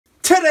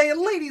Today,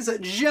 ladies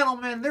and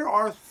gentlemen, there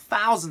are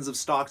thousands of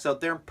stocks out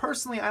there.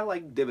 Personally, I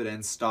like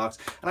dividend stocks.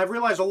 And I've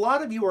realized a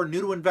lot of you are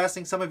new to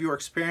investing. Some of you are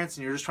experienced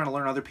and you're just trying to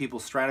learn other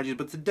people's strategies.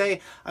 But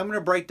today, I'm going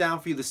to break down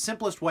for you the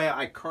simplest way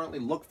I currently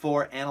look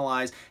for,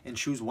 analyze, and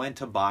choose when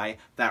to buy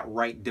that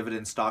right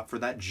dividend stock for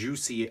that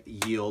juicy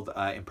yield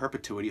in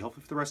perpetuity,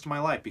 hopefully for the rest of my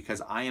life,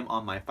 because I am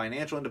on my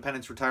financial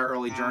independence, retire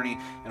early journey,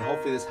 and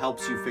hopefully this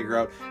helps you figure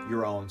out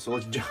your own. So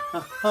let's jump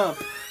right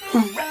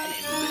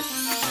into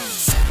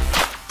this.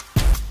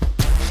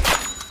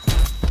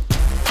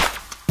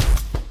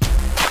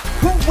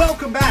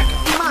 Welcome back,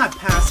 my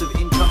passive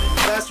income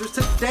investors.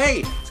 Today,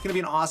 it's going to be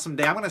an awesome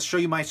day. I'm going to show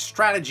you my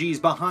strategies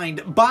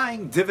behind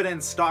buying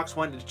dividend stocks,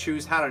 when to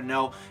choose, how to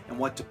know, and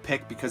what to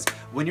pick. Because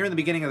when you're in the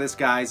beginning of this,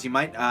 guys, you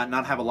might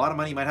not have a lot of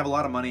money, you might have a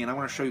lot of money, and I'm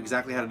going to show you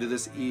exactly how to do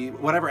this,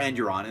 whatever end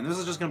you're on. And this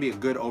is just going to be a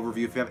good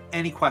overview. If you have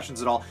any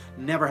questions at all,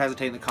 never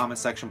hesitate in the comment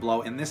section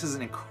below. And this is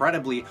an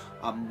incredibly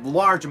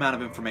large amount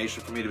of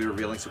information for me to be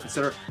revealing, so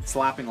consider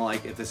slapping a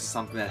like if this is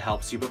something that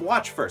helps you. But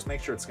watch first,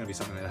 make sure it's going to be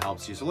something that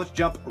helps you. So let's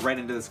jump right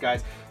into this,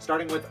 guys.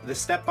 Starting with the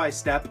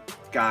step-by-step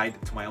guide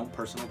to my own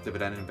personal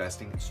dividend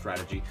investing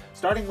strategy.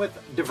 Starting with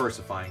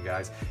diversifying,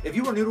 guys. If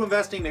you are new to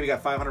investing, maybe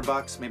got 500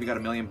 bucks, maybe got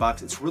 $1 million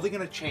bucks, it's really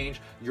going to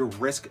change your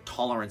risk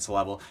tolerance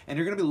level. And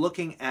you're going to be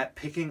looking at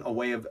picking a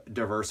way of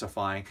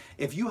diversifying.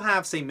 If you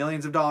have, say,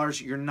 millions of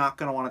dollars, you're not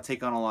going to want to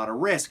take on a lot of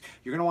risk.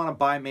 You're going to want to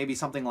buy maybe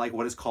something like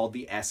what is called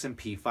the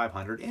S&P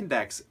 500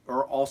 index,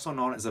 or also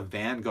known as a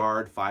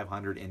Vanguard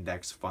 500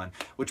 index fund,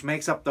 which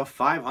makes up the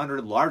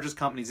 500 largest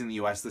companies in the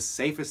US, the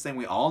safest thing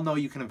we all know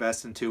you can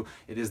invest into.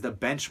 It is the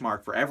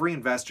benchmark for every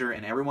investor,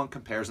 and everyone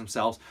compares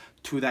themselves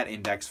to that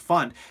index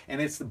fund.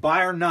 And it's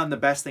by or none the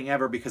best thing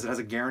ever, because it has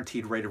a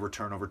guaranteed rate of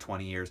return over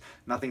 20 years.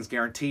 Nothing's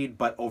guaranteed,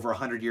 but over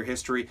 100-year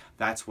history,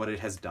 that's what it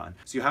has done.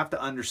 So you have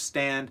to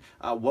understand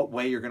what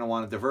way you're going to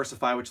want to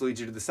diversify, which leads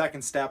you to the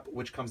second step,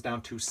 which comes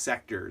down to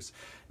sectors.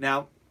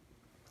 Now,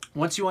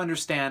 once you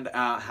understand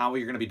how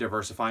you're going to be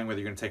diversifying, whether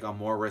you're going to take on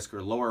more risk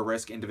or lower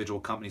risk, individual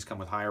companies come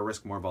with higher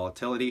risk, more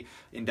volatility.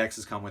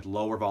 Indexes come with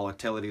lower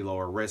volatility,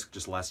 lower risk,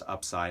 just less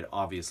upside,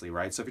 obviously,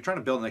 right? So if you're trying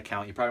to build an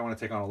account, you probably want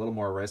to take on a little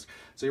more risk.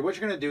 So what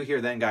you're going to do here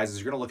then, guys, is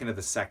you're going to look into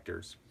the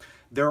sectors.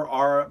 There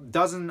are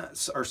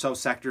dozens or so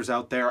sectors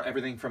out there,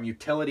 everything from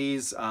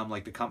utilities,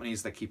 like the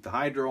companies that keep the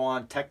hydro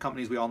on, tech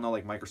companies we all know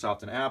like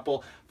Microsoft and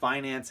Apple,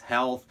 finance,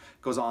 health,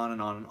 goes on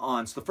and on and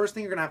on. So the first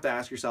thing you're gonna have to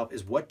ask yourself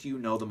is, what do you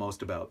know the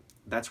most about?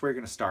 That's where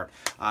you're gonna start.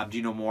 Do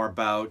you know more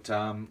about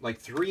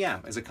like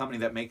 3M is a company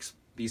that makes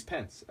these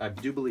pens? I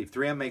do believe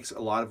 3M makes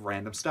a lot of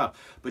random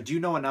stuff, but do you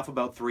know enough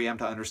about 3M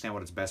to understand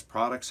what its best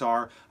products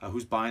are,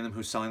 who's buying them,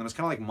 who's selling them? It's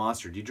kind of like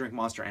Monster. Do you drink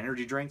Monster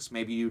energy drinks?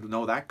 Maybe you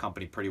know that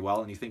company pretty well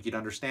and you think you'd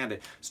understand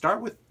it.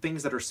 Start with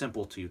things that are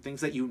simple to you,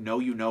 things that you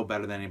know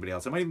better than anybody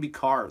else. It might even be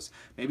cars.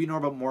 Maybe you know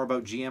more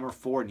about GM or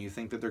Ford and you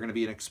think that they're going to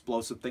be an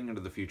explosive thing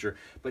into the future,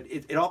 but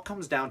it all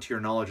comes down to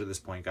your knowledge at this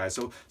point, guys.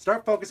 So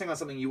start focusing on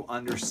something you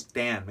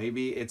understand.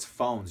 Maybe it's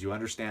phones. You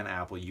understand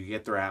Apple. You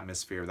get their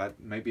atmosphere.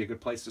 That might be a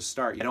good place to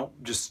start. You don't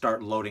just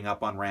start loading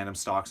up on random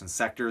stocks and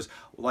sectors.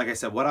 Like I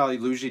said, what I'll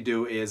usually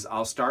do is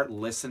I'll start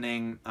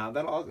listening.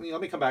 Let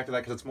me come back to that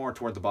because it's more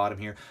toward the bottom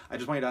here. I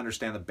just want you to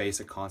understand the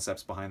basic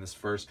concepts behind this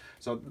first.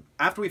 So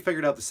after we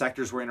figured out the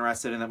sectors we're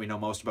interested in that we know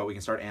most about, we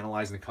can start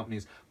analyzing the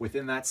companies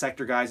within that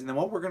sector, guys. And then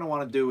what we're going to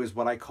want to do is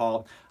what I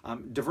call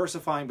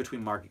diversifying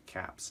between market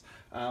caps.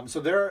 So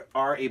there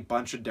are a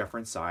bunch of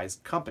different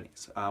sized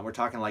companies. We're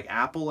talking like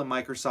Apple and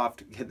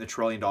Microsoft hitting the $1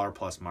 trillion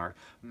plus mark.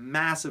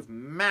 Massive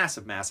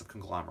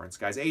conglomerates,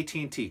 guys.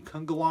 AT&T,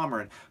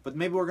 conglomerate. But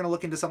maybe we're going to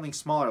look into something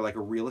smaller, like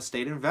a real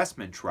estate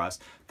investment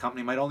trust.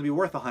 Company might only be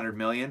worth $100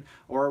 million,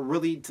 or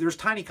really, there's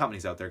tiny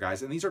companies out there,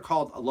 guys. And these are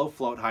called low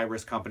float, high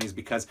risk companies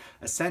because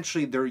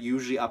essentially they're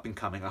usually up and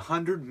coming.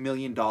 $100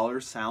 million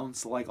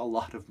sounds like a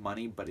lot of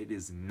money, but it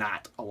is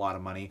not a lot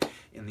of money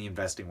in the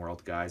investing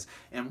world, guys.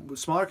 And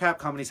smaller cap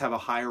companies have a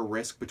higher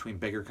risk between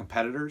bigger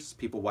competitors,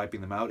 people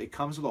wiping them out. It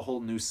comes with a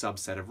whole new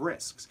subset of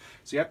risks.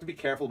 So you have to be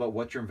careful about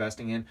what you're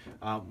investing in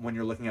when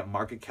you're looking at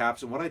market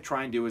caps. And what I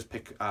try and do is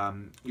pick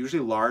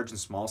usually large and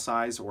small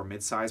size or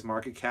mid-size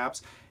market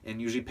caps,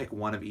 and usually pick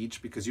one of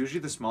each, because usually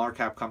the smaller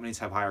cap companies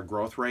have higher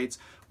growth rates,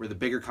 where the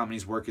bigger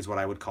companies work is what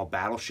I would call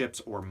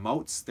battleships or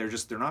moats. They're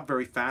not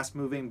very fast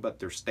moving, but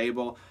they're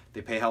stable.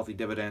 They pay healthy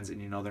dividends,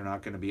 and you know they're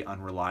not going to be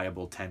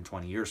unreliable 10,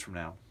 20 years from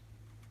now.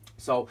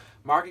 So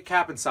market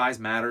cap and size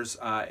matters.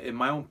 In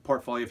my own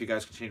portfolio, if you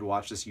guys continue to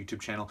watch this YouTube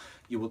channel,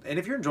 you will, and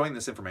if you're enjoying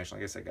this information,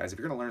 like I said, guys, if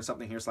you're going to learn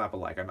something here, slap a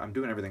like. I'm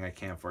doing everything I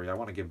can for you. I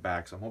want to give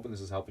back, so I'm hoping this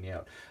is helping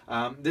you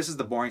out. This is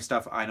the boring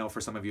stuff. I know for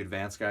some of you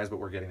advanced guys, but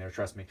we're getting there,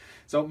 trust me.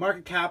 So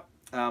market cap,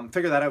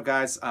 figure that out,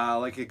 guys.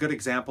 Like a good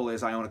example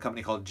is I own a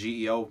company called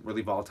GEO,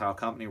 really volatile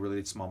company,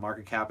 really small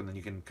market cap, and then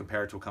you can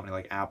compare it to a company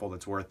like Apple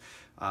that's worth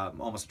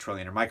almost $1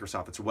 trillion, or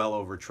Microsoft that's well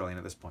over $1 trillion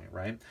at this point,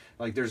 right?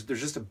 Like there's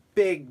just a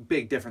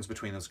big difference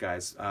between those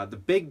guys. The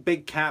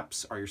big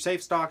caps are your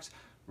safe stocks.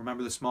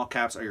 Remember, the small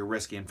caps are your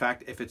risky. In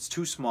fact, if it's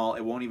too small,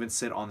 it won't even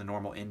sit on the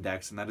normal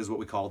index, and that is what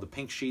we call the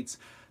pink sheets.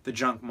 the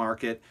junk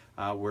market,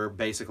 where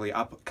basically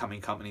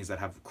upcoming companies that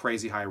have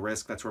crazy high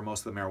risk. That's where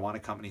most of the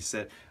marijuana companies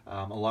sit.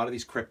 A lot of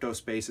these crypto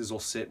spaces will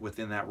sit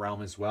within that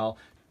realm as well.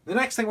 The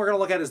next thing we're going to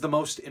look at is the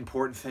most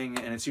important thing,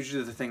 and it's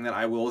usually the thing that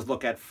I will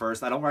look at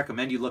first. I don't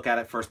recommend you look at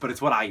it first, but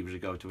it's what I usually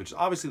go to, which is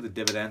obviously the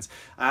dividends.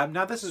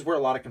 Now, this is where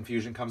a lot of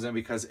confusion comes in,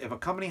 because if a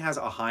company has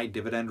a high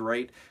dividend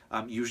rate,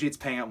 usually it's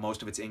paying out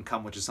most of its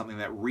income, which is something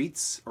that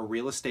REITs or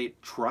real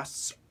estate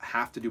trusts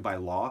have to do by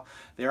law.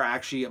 They are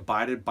actually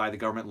abided by the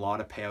government law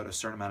to pay out a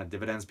certain amount of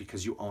dividends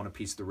because you own a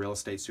piece of the real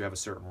estate, so you have a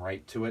certain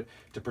right to it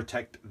to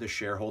protect the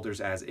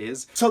shareholders as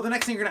is. So the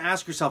next thing you're going to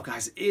ask yourself,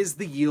 guys, is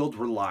the yield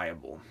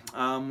reliable?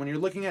 When you're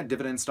looking at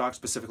dividend stock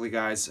specifically,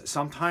 guys,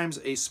 sometimes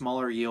a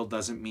smaller yield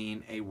doesn't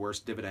mean a worse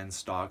dividend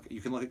stock. You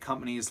can look at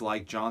companies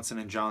like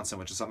Johnson & Johnson,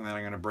 which is something that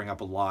I'm going to bring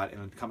up a lot,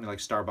 and a company like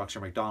Starbucks or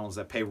McDonald's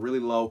that pay really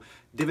low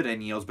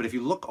dividend yields, but if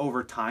you look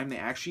over time, they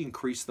actually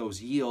increase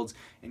those yields,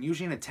 and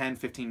usually in a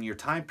 10-15 year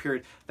time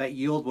period, that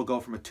yield will go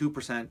from a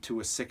 2% to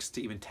a 6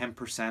 to even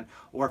 10%.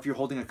 Or if you're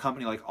holding a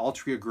company like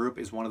Altria Group,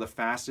 is one of the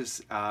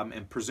fastest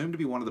and presumed to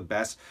be one of the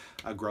best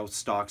growth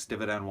stocks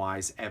dividend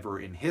wise ever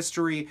in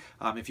history.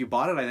 If you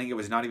bought it, I think it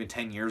was not even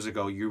 10 years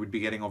ago, you would be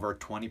getting over a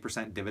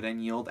 20%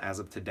 dividend yield as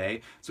of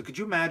today. So could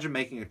you imagine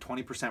making a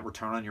 20%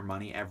 return on your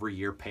money every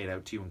year paid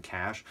out to you in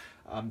cash?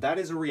 That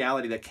is a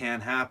reality that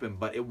can happen,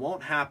 but it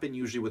won't happen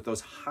usually with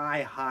those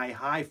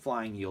high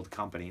flying yield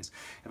companies.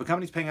 If a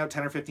company's paying out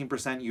 10 or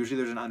 15%, usually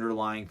there's an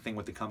underlying thing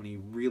with the company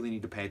you really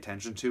need to pay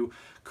attention to.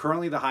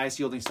 Currently, the highest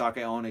yielding stock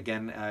I own,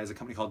 again, is a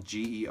company called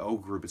GEO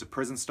Group. It's a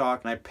prison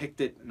stock, and I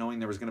picked it knowing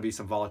there was going to be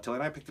some volatility.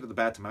 And I picked it at the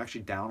bad time. I'm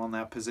actually down on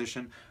that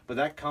position, but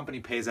that company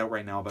pays out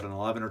right now about an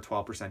 11 or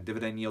 12%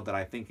 dividend yield that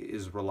I think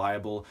is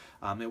reliable.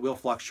 It will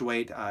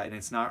fluctuate, and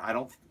it's not,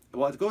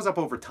 well, it goes up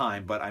over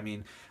time, but I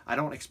mean, I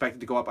don't expect it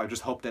to go up. I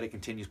just hope that it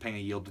continues paying a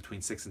yield between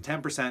 6 and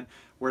 10%.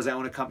 Whereas I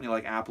own a company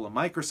like Apple and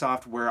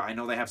Microsoft, where I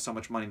know they have so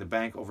much money in the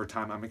bank over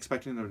time, I'm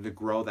expecting them to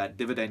grow that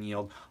dividend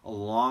yield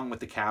along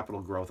with the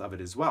capital growth of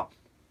it as well.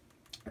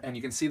 And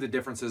you can see the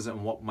differences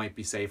in what might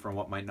be safer and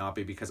what might not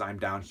be, because I'm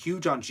down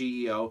huge on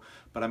GEO,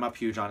 but I'm up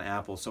huge on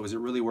Apple. So is it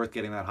really worth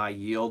getting that high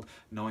yield,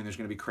 knowing there's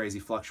going to be crazy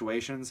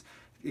fluctuations?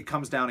 It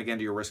comes down again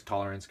to your risk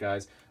tolerance,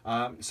 guys.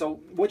 So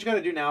what you got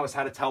to do now is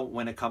how to tell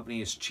when a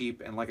company is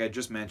cheap. And like I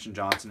just mentioned,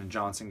 Johnson &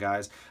 Johnson,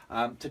 guys,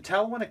 to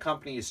tell when a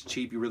company is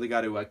cheap, you really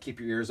got to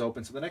keep your ears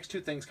open. So the next two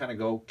things kind of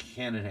go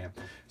hand in hand.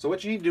 So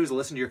what you need to do is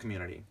listen to your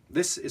community.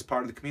 This is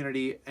part of the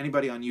community.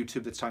 Anybody on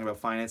YouTube that's talking about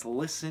finance,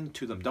 listen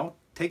to them. Don't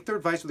take their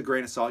advice with a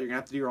grain of salt. You're going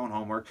to have to do your own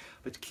homework,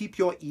 but keep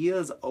your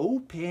ears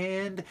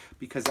open,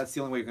 because that's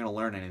the only way you're going to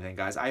learn anything,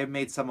 guys. I have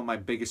made some of my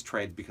biggest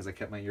trades because I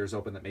kept my ears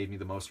open that made me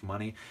the most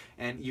money.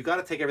 And you got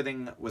to take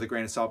everything with a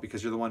grain of salt,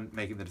 because you're the one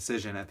making the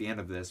decision at the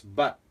end of this.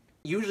 But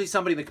usually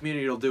somebody in the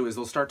community will do is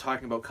they'll start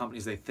talking about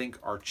companies they think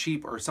are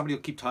cheap, or somebody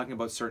will keep talking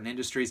about certain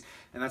industries,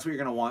 and that's what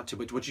you're going to want to.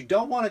 But what you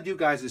don't want to do,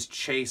 guys, is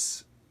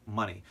chase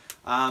money.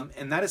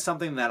 And that is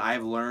something that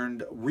I've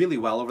learned really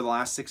well over the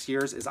last 6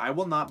 years, is I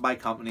will not buy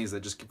companies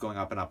that just keep going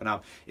up and up and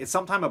up. It's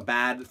sometimes a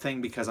bad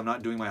thing because I'm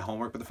not doing my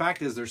homework, but the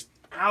fact is there's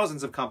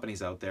thousands of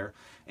companies out there,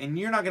 and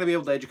you're not going to be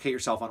able to educate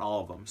yourself on all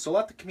of them. So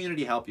let the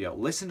community help you out.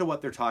 Listen to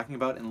what they're talking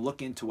about and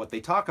look into what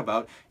they talk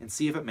about and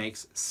see if it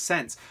makes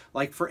sense.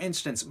 Like, for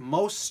instance,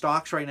 most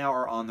stocks right now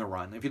are on the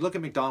run. If you look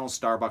at McDonald's,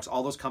 Starbucks,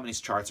 all those companies'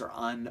 charts are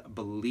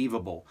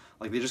unbelievable.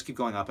 Like, they just keep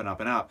going up and up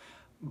and up.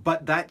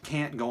 But that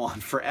can't go on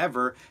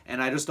forever,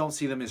 and I just don't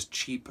see them as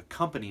cheap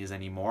companies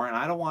anymore. And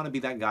I don't want to be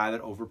that guy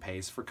that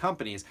overpays for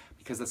companies,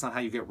 because that's not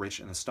how you get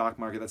rich in the stock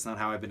market. That's not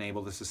how I've been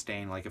able to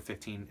sustain like a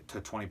 15 to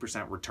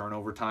 20% return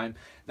over time.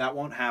 That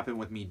won't happen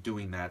with me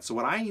doing that. So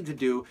what I need to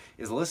do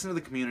is listen to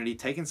the community,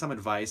 taking some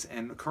advice,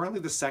 and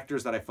currently the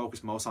sectors that I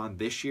focus most on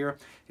this year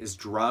is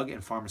drug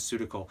and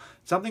pharmaceutical.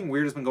 Something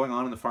weird has been going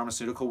on in the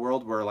pharmaceutical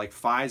world, where like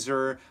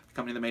Pfizer, the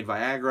company that made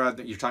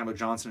Viagra, you're talking about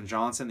Johnson &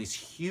 Johnson, these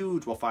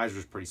huge, well,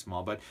 Pfizer's pretty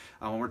small, but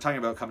when we're talking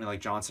about a company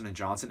like Johnson &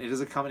 Johnson, it is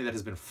a company that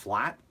has been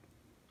flat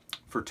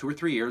for 2 or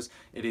 3 years.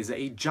 It is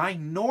a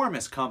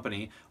ginormous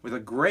company with a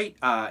great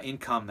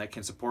income that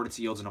can support its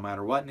yields no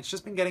matter what, and it's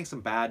just been getting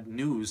some bad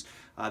news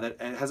that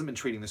it hasn't been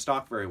treating the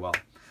stock very well,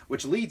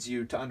 which leads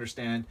you to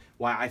understand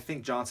why I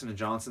think Johnson &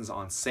 Johnson's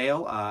on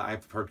sale.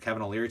 I've heard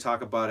Kevin O'Leary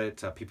talk about it,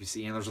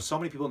 PPC, and there's just so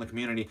many people in the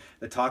community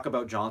that talk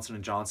about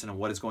Johnson & Johnson and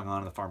what is going on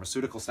in the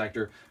pharmaceutical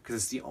sector, because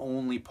it's the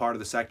only part of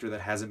the sector that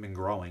hasn't been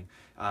growing.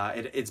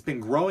 It's been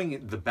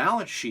growing the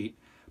balance sheet,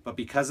 but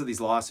because of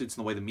these lawsuits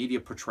and the way the media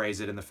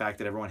portrays it, and the fact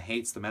that everyone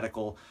hates the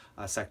medical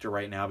sector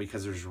right now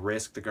because there's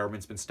risk, the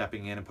government's been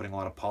stepping in and putting a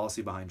lot of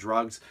policy behind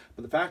drugs.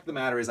 But the fact of the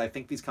matter is, I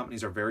think these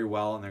companies are very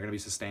well, and they're going to be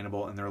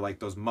sustainable, and they're like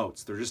those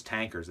moats. They're just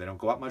tankers. They don't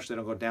go up much, they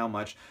don't go down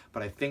much,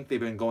 but I think they've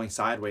been going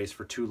sideways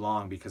for too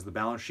long because the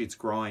balance sheet's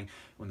growing.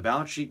 When the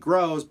balance sheet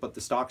grows, but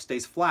the stock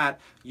stays flat,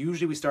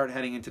 usually we start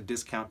heading into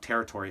discount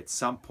territory at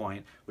some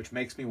point, which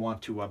makes me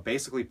want to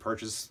basically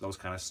purchase those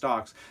kind of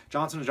stocks.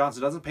 Johnson &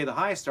 Johnson doesn't pay the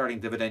highest starting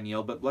dividend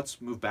yield, but but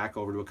let's move back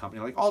over to a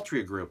company like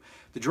Altria Group.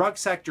 The drug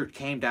sector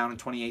came down in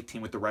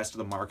 2018 with the rest of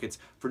the markets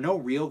for no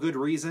real good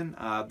reason.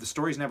 The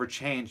story's never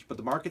changed, but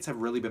the markets have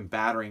really been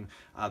battering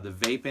the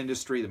vape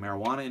industry, the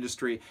marijuana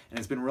industry, and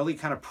it's been really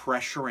kind of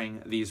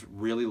pressuring these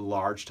really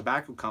large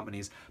tobacco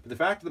companies. But the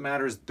fact of the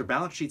matter is their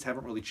balance sheets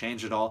haven't really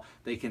changed at all.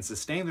 They can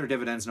sustain their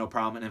dividends no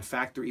problem, and in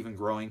fact, they're even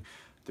growing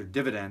their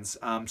dividends.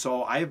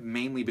 So I have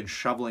mainly been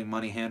shoveling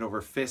money hand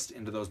over fist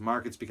into those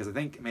markets because I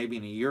think maybe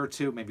in a year or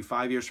two, maybe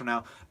 5 years from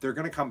now, they're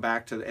going to come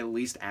back to at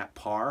least at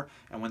par.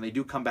 And when they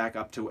do come back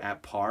up to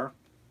at par,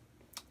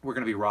 we're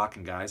going to be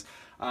rocking, guys.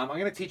 I'm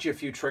going to teach you a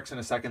few tricks in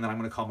a second that I'm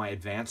going to call my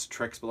advanced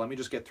tricks, but let me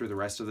just get through the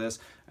rest of this,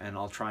 and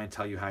I'll try and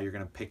tell you how you're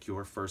going to pick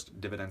your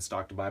first dividend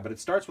stock to buy. But it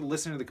starts with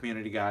listening to the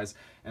community, guys,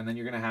 and then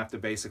you're going to have to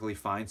basically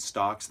find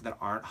stocks that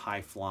aren't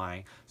high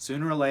flying.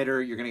 Sooner or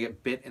later, you're going to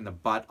get bit in the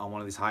butt on one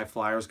of these high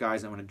flyers,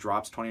 guys, and when it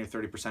drops 20 or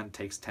 30%, it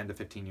takes 10 to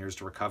 15 years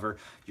to recover.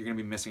 You're going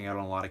to be missing out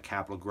on a lot of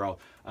capital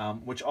growth,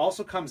 which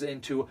also comes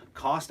into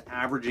cost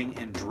averaging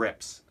and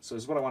drips. So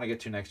this is what I want to get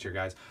to next here,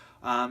 guys.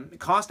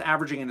 Cost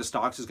averaging into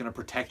stocks is going to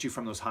protect you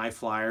from those high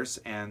flyers,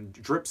 and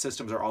drip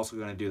systems are also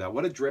going to do that.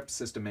 What a drip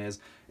system is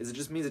it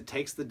just means it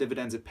takes the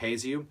dividends it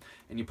pays you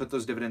and you put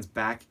those dividends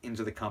back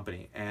into the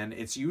company, and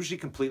it's usually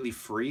completely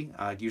free.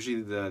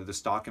 Usually the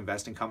stock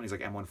investing companies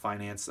like M1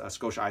 Finance,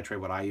 Scotia iTrade,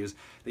 what I use,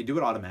 they do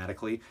it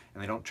automatically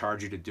and they don't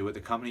charge you to do it.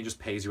 The company just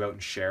pays you out in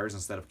shares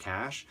instead of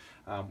cash,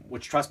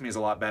 which, trust me, is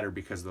a lot better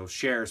because those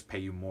shares pay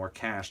you more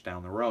cash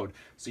down the road.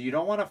 So you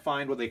don't want to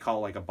find what they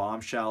call like a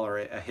bombshell or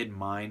a hidden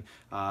mine,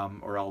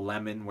 or a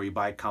lemon where you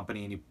buy a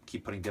company and you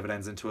keep putting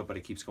dividends into it, but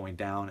it keeps going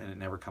down and it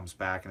never comes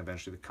back, and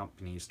eventually the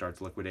company starts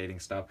liquidating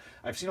stuff.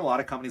 I've seen a lot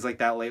of companies like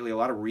that lately. A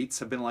lot of REITs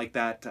have been like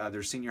that.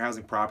 Their senior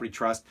housing property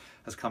trust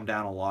has come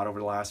down a lot over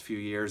the last few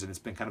years, and it's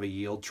been kind of a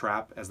yield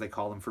trap, as they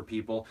call them, for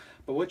people.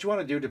 But what you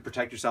want to do to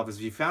protect yourself is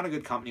if you found a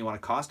good company, you want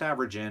to cost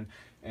average in,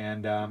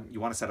 and you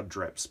want to set up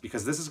drips,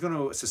 because this is going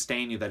to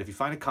sustain you. That if you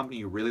find a company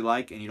you really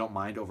like and you don't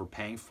mind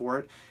overpaying for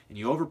it, and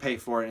you overpay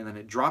for it and then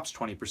it drops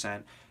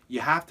 20%, you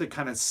have to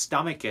kind of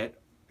stomach it.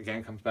 Again,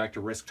 it comes back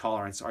to risk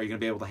tolerance. Are you going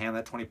to be able to handle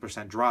that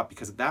 20% drop?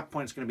 Because at that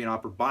point, it's going to be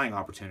an buying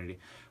opportunity,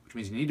 which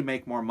means you need to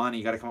make more money.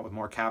 You got to come up with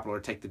more capital or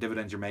take the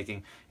dividends you're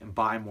making and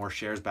buy more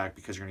shares back,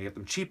 because you're going to get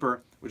them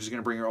cheaper, which is going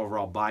to bring your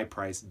overall buy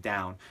price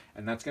down.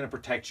 And that's going to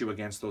protect you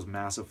against those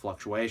massive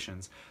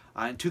fluctuations.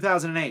 In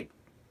 2008,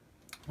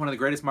 one of the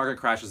greatest market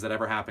crashes that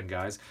ever happened,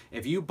 guys.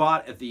 If you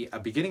bought at the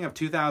beginning of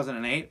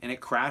 2008 and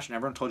it crashed and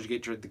everyone told you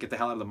to get the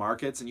hell out of the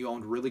markets, and you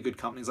owned really good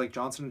companies like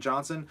Johnson &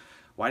 Johnson,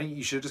 why didn't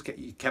you should have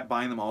just kept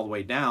buying them all the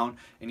way down,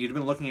 and you'd have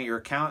been looking at your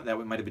account that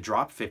might have been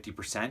dropped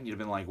 50%. You'd have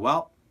been like,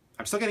 well,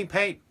 I'm still getting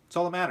paid. That's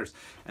all that matters.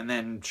 And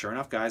then sure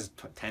enough, guys,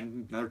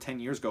 another 10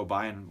 years go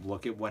by and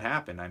look at what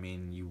happened. I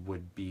mean, you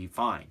would be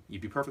fine.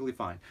 You'd be perfectly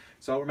fine.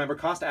 So remember,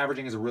 cost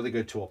averaging is a really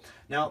good tool.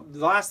 Now,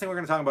 the last thing we're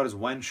going to talk about is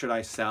when should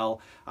I sell?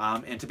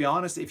 And to be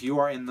honest, if you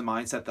are in the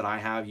mindset that I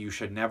have, you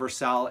should never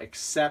sell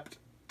except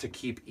to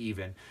keep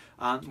even.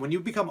 When you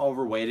become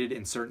overweighted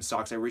in certain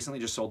stocks, I recently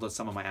just sold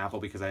some of my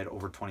Apple because I had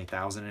over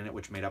 20,000 in it,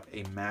 which made up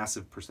a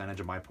massive percentage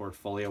of my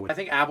portfolio. I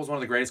think Apple's one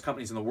of the greatest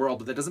companies in the world,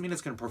 but that doesn't mean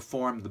it's going to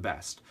perform the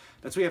best.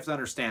 That's what you have to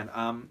understand.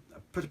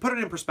 To put it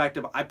in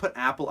perspective, I put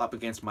Apple up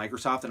against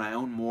Microsoft, and I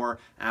own more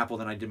Apple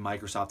than I did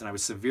Microsoft, and I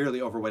was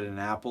severely overweighted in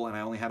Apple, and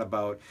I only had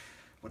about,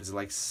 what is it,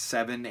 like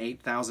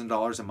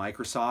 $7,000–8,000 in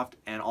Microsoft,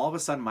 and all of a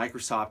sudden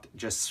Microsoft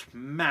just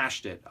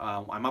smashed it.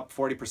 I'm up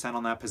 40%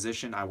 on that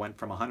position. I went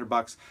from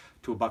 $100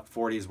 to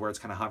 $1.40 is where it's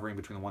kind of hovering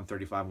between the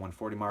 135 and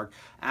 140 mark.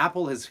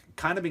 Apple has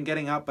kind of been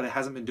getting up, but it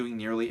hasn't been doing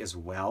nearly as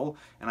well,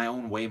 and I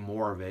own way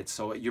more of it.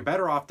 So you're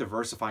better off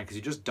diversifying, because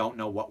you just don't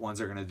know what ones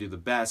are going to do the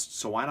best.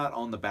 So why not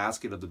own the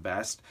basket of the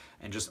best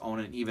and just own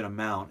an even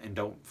amount, and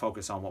don't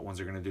focus on what ones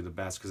are going to do the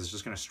best, because it's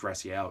just going to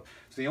stress you out.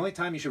 So the only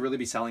time you should really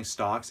be selling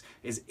stocks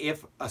is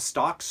if a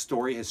stock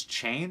story has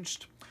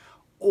changed,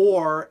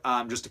 or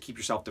just to keep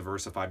yourself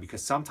diversified,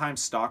 because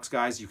sometimes stocks,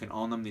 guys, you can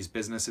own them, these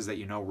businesses that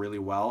you know really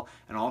well,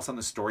 and all of a sudden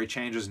the story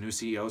changes, new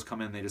CEOs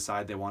come in, they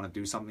decide they want to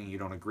do something you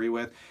don't agree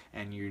with,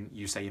 and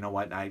you say, you know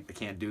what, I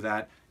can't do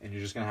that, and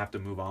you're just going to have to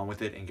move on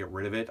with it and get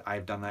rid of it.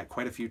 I've done that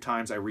quite a few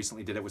times. I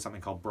recently did it with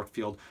something called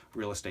Brookfield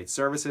Real Estate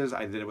Services.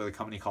 I did it with a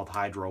company called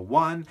Hydro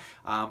One.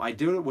 I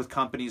do it with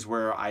companies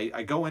where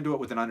I go into it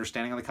with an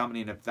understanding of the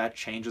company, and if that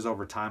changes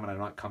over time and I'm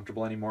not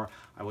comfortable anymore,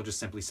 I will just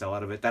simply sell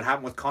out of it. That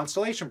happened with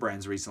Constellation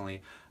Brands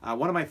recently.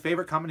 One of my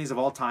favorite companies of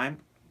all time.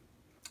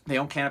 They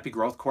own Canopy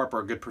Growth Corp, or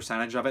a good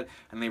percentage of it,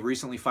 and they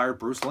recently fired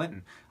Bruce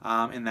Linton.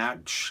 And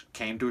that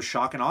came to a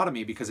shock and awe to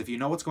me, because if you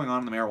know what's going on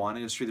in the marijuana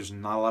industry, there's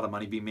not a lot of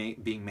money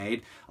being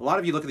made. A lot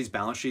of you look at these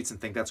balance sheets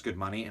and think that's good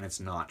money, and it's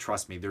not.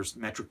 Trust me, there's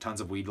metric tons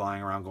of weed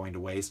lying around going to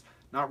waste.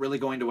 Not really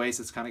going to waste,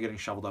 it's kind of getting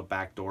shoveled out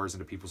back doors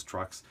into people's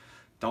trucks.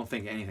 don't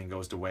think anything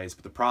goes to waste.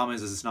 But the problem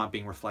is it's not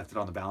being reflected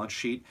on the balance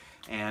sheet.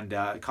 And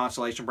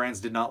Constellation Brands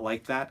did not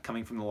like that,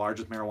 coming from the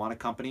largest marijuana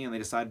company, and they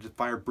decided to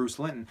fire Bruce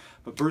Linton.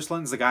 But Bruce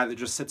Linton's the guy that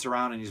just sits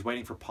around and he's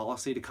waiting for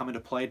policy to come into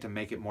play to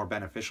make it more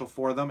beneficial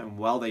for them. And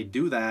while they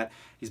do that,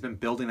 he's been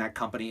building that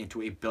company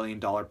into a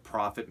billion-dollar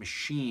profit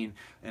machine,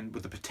 and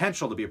with the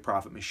potential to be a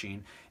profit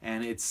machine.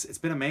 And it's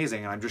been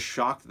amazing. And I'm just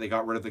shocked that they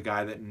got rid of the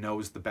guy that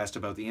knows the best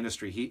about the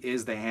industry. He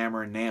is the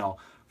hammer and nail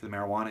for the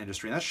marijuana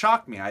industry. And that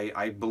shocked me.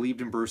 I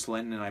believed in Bruce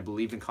Linton, and I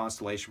believed in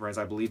Constellation Brands.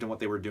 I believed in what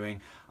they were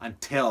doing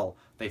until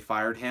they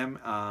fired him,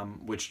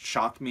 which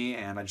shocked me,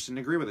 and I just didn't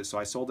agree with it. So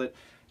I sold it,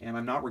 and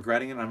I'm not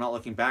regretting it. I'm not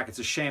looking back. It's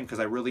a shame because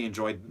I really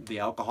enjoyed the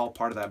alcohol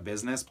part of that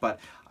business, but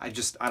I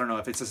don't know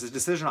if it's a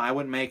decision I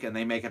wouldn't make and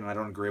they make it and I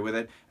don't agree with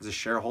it. As a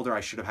shareholder,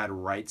 I should have had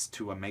rights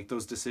to make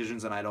those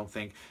decisions, and I don't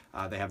think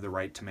they have the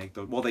right to make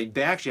those. Well, they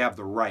actually have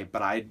the right,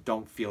 but I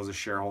don't feel as a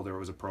shareholder it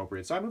was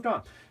appropriate. So I moved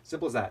on.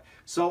 Simple as that.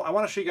 So I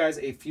want to show you guys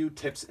a few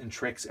tips and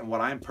tricks and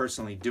what I'm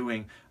personally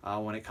doing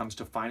when it comes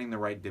to finding the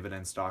right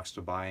dividend stocks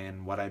to buy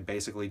in, what I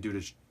basically do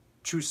to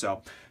choose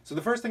so. So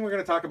the first thing we're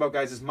going to talk about,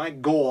 guys, is my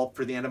goal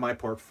for the end of my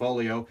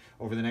portfolio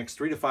over the next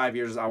 3 to 5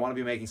 years. I want to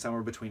be making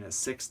somewhere between a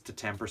 6 to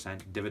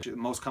 10% dividend.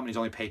 Most companies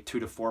only pay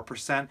 2 to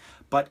 4%,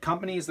 but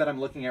companies that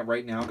I'm looking at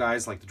right now,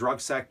 guys, like the drug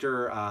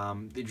sector,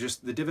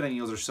 the dividend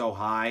yields are so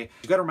high.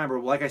 You got to remember,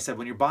 like I said,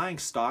 when you're buying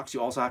stocks,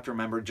 you also have to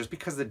remember just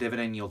because the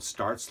dividend yield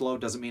starts low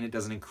doesn't mean it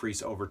doesn't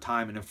increase over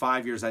time. And in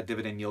 5 years, that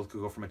dividend yield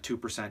could go from a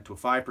 2% to a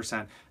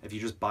 5% if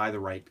you just buy the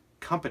right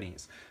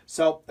companies.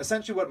 So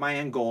essentially what my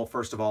end goal,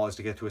 first of all, is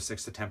to get to a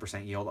 6 to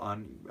 10% yield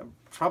on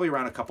probably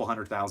around a couple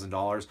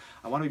 $100,000.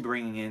 I want to be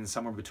bringing in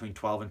somewhere between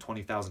 $12,000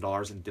 and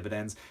 $20,000 in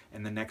dividends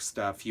in the next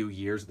few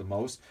years at the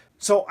most.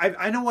 So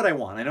I know what I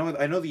want.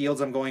 I know the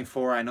yields I'm going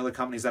for. I know the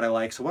companies that I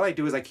like. So what I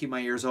do is I keep my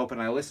ears open.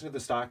 I listen to the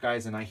stock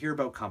guys and I hear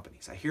about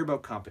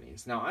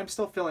companies. Now I'm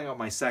still filling out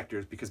my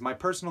sectors because my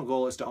personal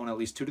goal is to own at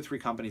least 2 to 3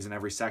 companies in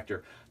every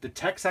sector. The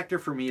tech sector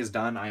for me is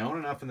done. I own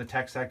enough in the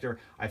tech sector.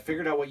 I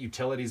figured out what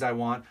utilities I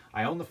want.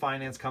 I own the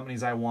finance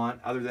companies I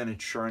want, other than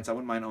insurance. I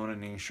wouldn't mind owning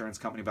an insurance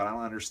company, but I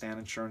don't understand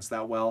insurance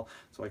that well.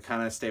 So I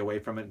kind of stay away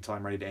from it until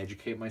I'm ready to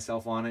educate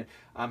myself on it.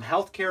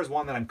 Healthcare is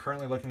one that I'm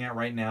currently looking at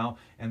right now.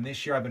 And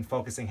this year I've been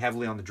focusing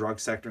heavily on the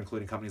drug sector,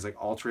 including companies like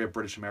Altria,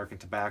 British American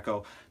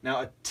Tobacco.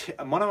 Now,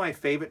 one of my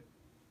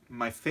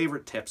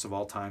favorite tips of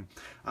all time,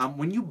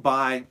 when you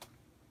buy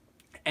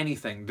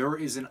anything, there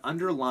is an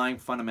underlying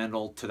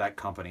fundamental to that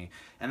company.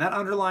 And that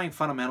underlying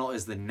fundamental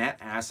is the net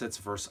assets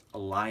versus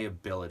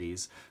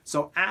liabilities.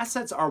 So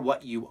assets are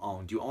what you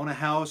own. Do you own a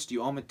house? Do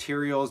you own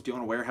materials? Do you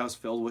own a warehouse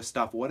filled with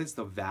stuff? What is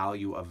the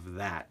value of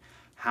that?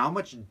 How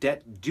much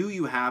debt do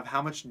you have?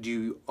 How much do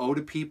you owe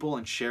to people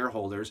and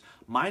shareholders?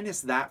 Minus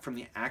that from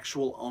the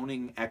actual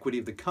owning equity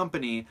of the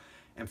company,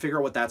 and figure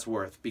out what that's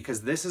worth,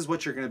 because this is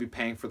what you're going to be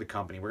paying for the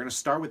company. We're going to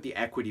start with the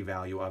equity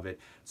value of it.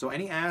 So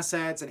any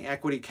assets, any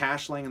equity,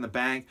 cash laying in the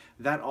bank,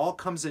 that all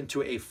comes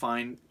into a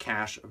fine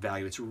cash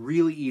value. It's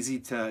really easy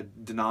to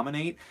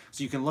denominate.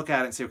 So you can look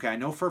at it and say, okay, I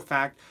know for a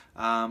fact,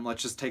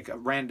 let's just take a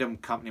random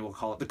company, we'll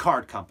call it the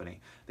card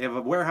company. They have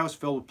a warehouse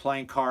filled with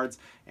playing cards,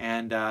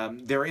 and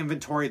their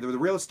inventory, the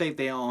real estate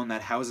they own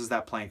that houses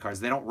that playing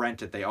cards, they don't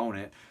rent it, they own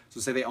it. So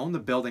say they own the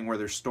building where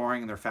they're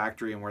storing in their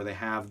factory and where they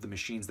have the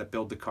machines that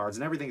build the cards,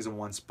 and everything's in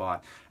one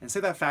spot. And say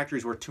that factory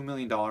is worth $2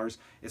 million.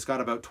 It's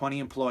got about 20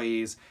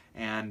 employees,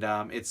 and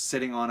it's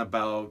sitting on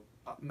about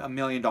 $1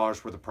 million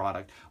worth of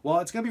product. Well,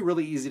 it's going to be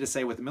really easy to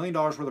say with $1 million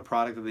worth of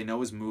product that they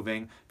know is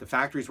moving, the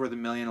factory's worth $1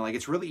 million. Like,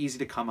 it's really easy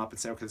to come up and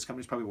say, okay, this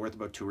company's probably worth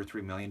about 2 or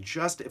 3 million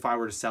just if I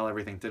were to sell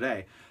everything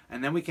today.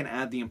 And then we can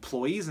add the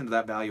employees into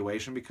that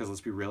valuation, because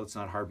let's be real, it's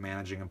not hard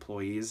managing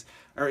employees.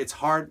 Or it's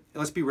hard,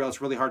 let's be real, it's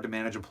really hard to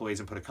manage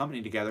employees and put a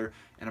company together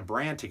and a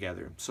brand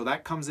together. So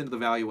that comes into the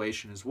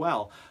valuation as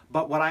well.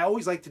 But what I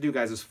always like to do,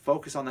 guys, is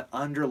focus on that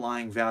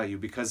underlying value,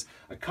 because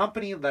a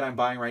company that I'm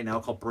buying right now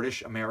called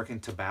British American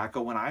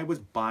Tobacco, when I was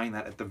buying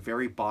that at the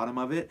very bottom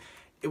of it,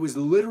 it was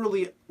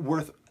literally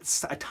worth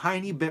a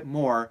tiny bit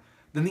more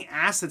than the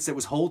assets it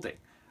was holding.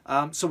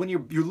 So when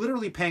you're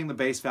literally paying the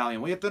base value,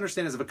 and what you have to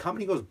understand is if a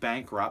company goes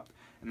bankrupt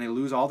and they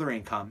lose all their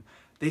income,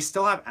 they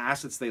still have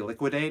assets they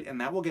liquidate, and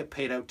that will get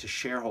paid out to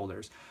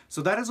shareholders.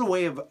 So that is a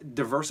way of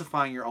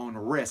diversifying your own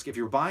risk. If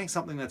you're buying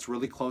something that's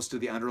really close to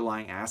the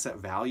underlying asset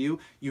value,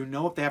 you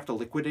know if they have to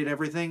liquidate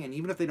everything, and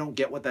even if they don't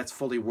get what that's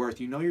fully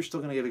worth, you know you're still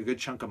going to get a good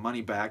chunk of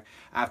money back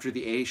after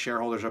the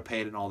shareholders are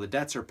paid and all the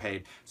debts are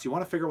paid. So you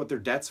want to figure out what their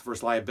debts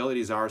versus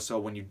liabilities are, so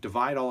when you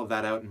divide all of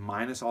that out and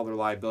minus all their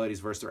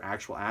liabilities versus their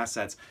actual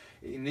assets,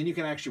 and then you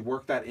can actually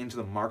work that into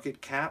the market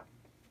cap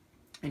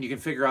and you can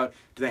figure out,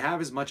 do they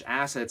have as much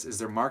assets as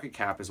their market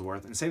cap is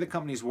worth? And say the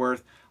company's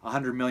worth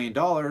 $100 million,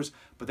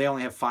 but they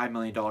only have $5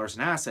 million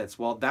in assets.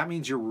 Well, that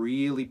means you're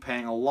really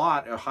paying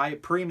a high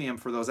premium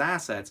for those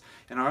assets.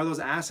 And are those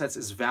assets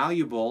as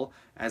valuable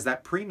as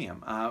that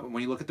premium?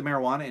 When you look at the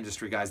marijuana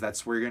industry, guys,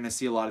 that's where you're going to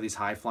see a lot of these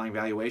high-flying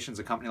valuations.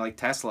 A company like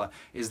Tesla,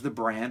 is the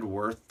brand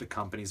worth the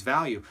company's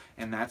value?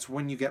 And that's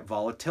when you get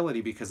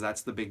volatility, because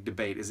that's the big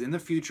debate. Is in the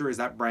future, is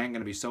that brand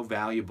going to be so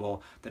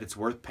valuable that it's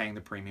worth paying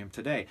the premium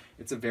today?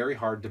 It's a very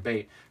hard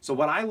debate. So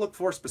what I look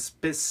for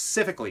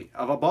specifically,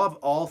 above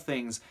all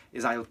things,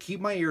 is I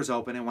keep my ears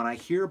open, and when I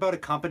hear about a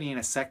company in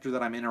a sector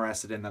that I'm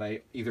interested in that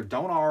I either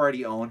don't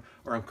already own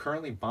or I'm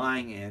currently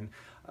buying in,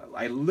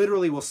 I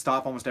literally will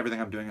stop almost everything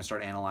I'm doing and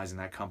start analyzing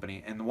that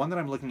company. And the one that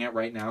I'm looking at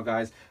right now,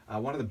 guys,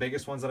 one of the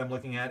biggest ones that I'm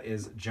looking at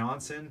is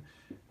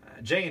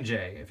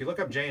J&J. If you look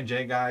up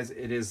J&J, guys,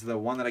 it is the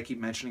one that I keep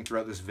mentioning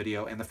throughout this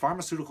video. And the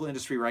pharmaceutical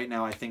industry right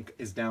now, I think,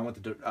 is down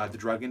with the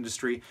drug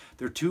industry.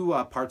 There are two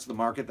parts of the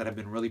market that have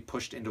been really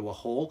pushed into a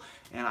hole,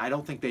 and I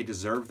don't think they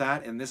deserve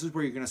that. And this is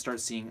where you're going to start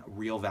seeing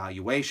real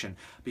valuation,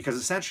 because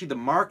essentially the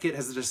market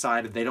has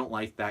decided they don't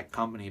like that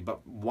company.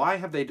 But why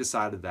have they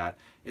decided that?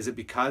 Is it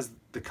because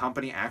the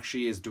company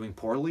actually is doing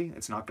poorly?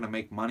 It's not going to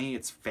make money.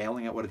 It's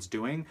failing at what it's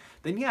doing?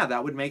 Then yeah,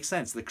 that would make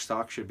sense. The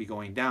stock should be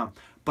going down.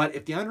 But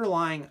if the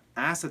underlying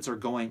assets are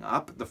going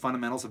up, the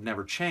fundamentals have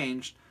never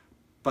changed,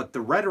 but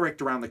the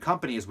rhetoric around the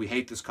company is, we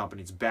hate this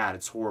company, it's bad,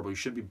 it's horrible, you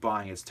shouldn't be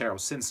buying it, it's terrible,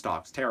 Sin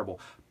stocks, terrible,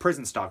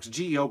 prison stocks,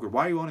 GE Group,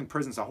 why are you owning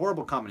prisons? A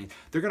horrible company.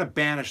 They're going to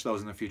banish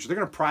those in the future. They're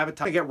going to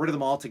privatize, get rid of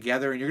them all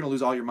together, and you're going to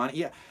lose all your money.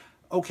 Yeah.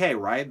 Okay,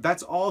 right?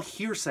 That's all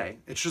hearsay.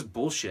 It's just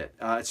bullshit.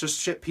 It's just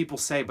shit people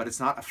say, but it's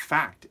not a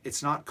fact.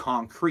 It's not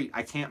concrete.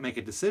 I can't make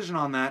a decision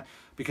on that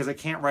because I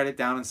can't write it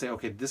down and say,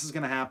 okay, this is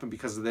going to happen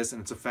because of this and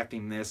it's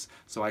affecting this,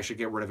 so I should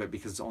get rid of it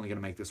because it's only going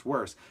to make this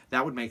worse.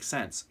 That would make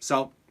sense.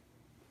 So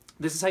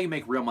this is how you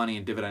make real money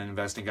in dividend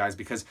investing, guys,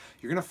 because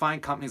you're going to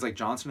find companies like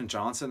Johnson &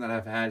 Johnson that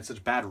have had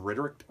such bad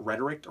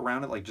rhetoric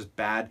around it, like just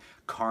bad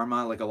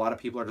karma, like a lot of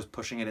people are just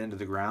pushing it into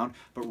the ground.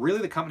 But really,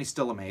 the company's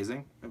still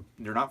amazing.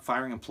 They're not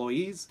firing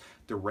employees.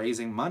 They're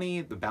raising money.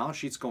 The balance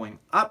sheet's going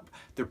up.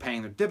 They're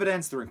paying their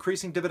dividends. They're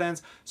increasing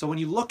dividends. So when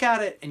you look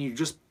at it and you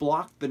just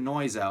block the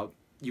noise out,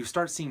 you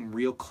start seeing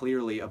real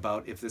clearly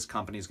about if this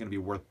company is going to be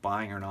worth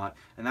buying or not.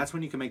 And that's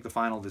when you can make the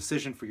final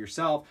decision for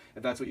yourself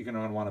if that's what you're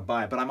going to want to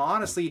buy. But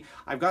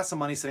I've got some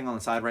money sitting on the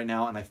side right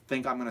now, and I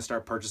think I'm going to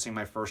start purchasing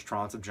my first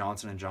tranche of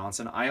Johnson &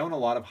 Johnson. I own a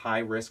lot of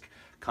high-risk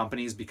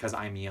companies because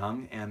I'm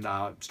young, and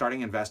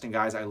starting investing,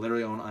 guys, I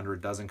literally own under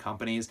a dozen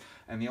companies,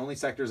 and the only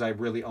sectors I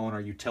really own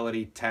are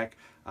utility, tech,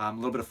 a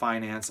little bit of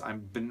finance.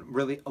 I've been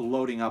really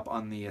loading up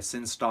on the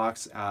Sin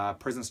stocks,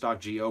 prison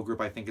stock, GO Group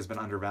I think has been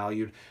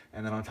undervalued,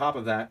 and then on top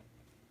of that,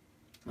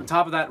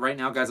 right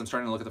now, guys, I'm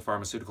starting to look at the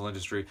pharmaceutical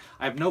industry.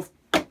 I have no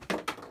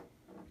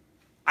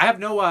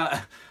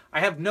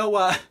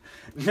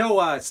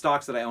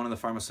stocks that I own in the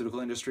pharmaceutical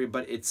industry,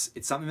 but it's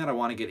something that I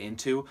want to get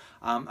into.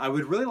 I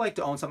would really like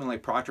to own something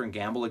like Procter &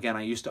 Gamble again.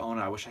 I used to own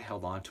it. I wish I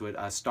held on to it.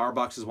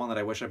 Starbucks is one that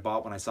I wish I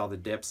bought when I saw the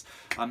dips.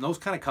 Those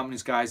kind of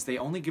companies, guys, they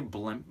only give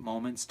blimp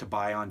moments to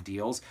buy on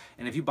deals.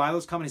 And if you buy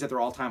those companies at their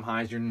all-time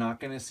highs, you're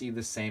not going to see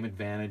the same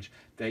advantage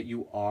that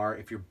you are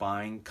if you're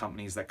buying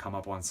companies that come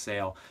up on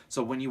sale.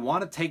 So when you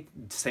want to take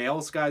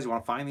sales, guys, you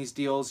want to find these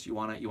deals, you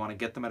want to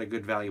get them at a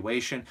good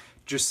valuation,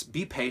 just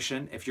be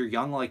patient. If you're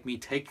young like me,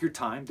 take your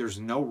time. There's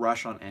no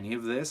rush on any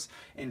of this,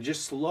 and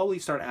just slowly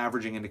start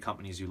averaging into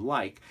companies you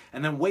like.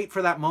 And then wait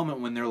for that moment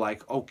when they're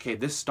like, okay,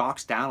 this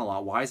stock's down a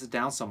lot. Why is it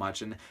down so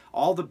much? And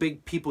all the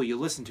big people you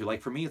listen to,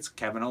 like for me, it's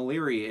Kevin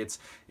O'Leary, it's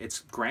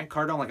Grant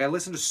Cardone. Like I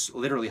listen to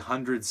literally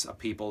hundreds of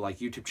people, like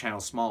YouTube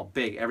channels, small,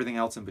 big, everything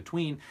else in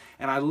between.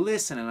 And I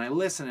listen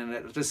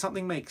and does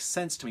something make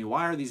sense to me?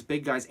 Why are these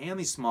big guys and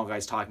these small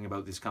guys talking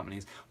about these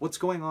companies? What's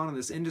going on in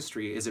this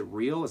industry? Is it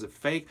real? Is it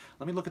fake?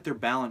 Let me look at their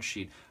balance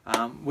sheet,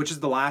 which is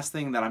the last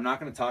thing that I'm not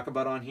going to talk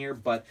about on here,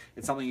 but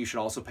it's something you should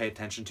also pay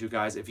attention to,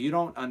 guys. If you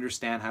don't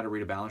understand how to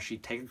read a balance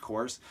sheet, take a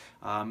course.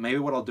 Maybe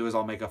what I'll do is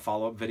I'll make a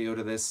follow-up video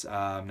to this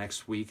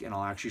next week, and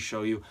I'll actually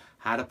show you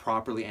how to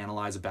properly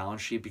analyze a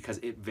balance sheet because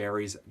it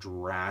varies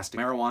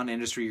drastically. Marijuana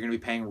industry, you're going to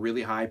be paying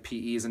really high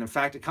PEs, and in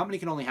fact, a company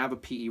can only have a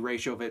PE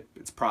ratio if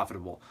it's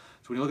profitable.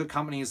 So when you look at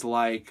companies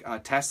like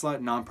Tesla,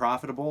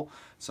 non-profitable,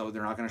 so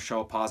they're not going to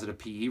show a positive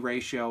PE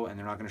ratio, and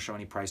they're not going to show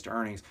any price to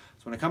earnings.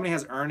 So when a company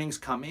has earnings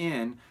come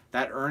in,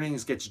 that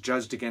earnings gets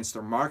judged against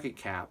their market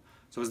cap.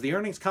 So as the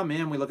earnings come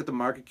in, we look at the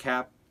market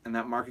cap, and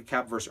that market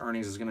cap versus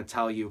earnings is going to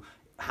tell you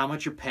how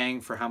much you're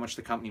paying for how much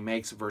the company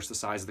makes versus the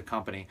size of the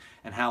company,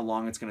 and how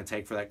long it's going to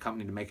take for that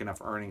company to make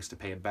enough earnings to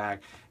pay it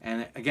back.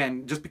 And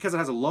again, just because it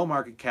has a low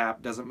market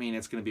cap doesn't mean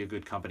it's going to be a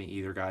good company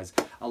either, guys.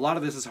 A lot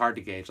of this is hard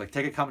to gauge. Like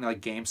take a company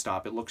like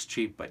GameStop. It looks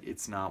cheap, but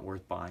it's not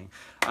worth buying.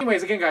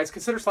 Anyways, again, guys,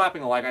 consider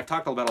slapping a like. I've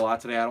talked about a lot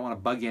today. I don't want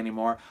to bug you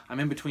anymore. I'm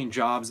in between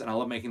jobs, and I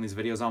love making these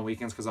videos on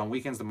weekends because on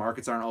weekends the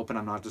markets aren't open.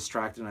 I'm not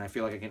distracted, and I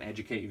feel like I can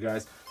educate you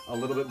guys a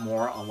little bit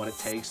more on what it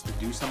takes to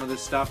do some of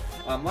this stuff.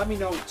 Let me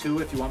know, too,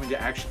 if you want me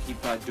to actually keep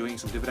doing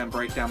some dividend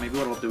breakdown. Maybe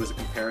what I'll do is a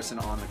comparison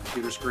on the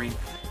computer screen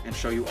and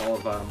show you all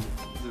of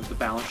the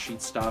balance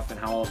sheet stuff and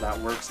how all of that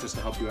works, just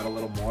to help you out a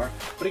little more.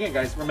 But again,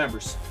 guys, remember,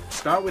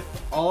 start with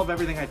all of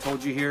everything I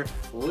told you here,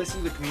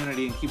 listen to the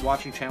community, and keep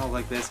watching channels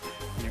like this,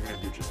 and you're going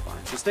to do just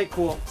fine. So stay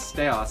cool,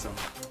 stay awesome.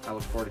 I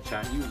look forward to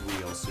chatting to you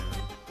real soon.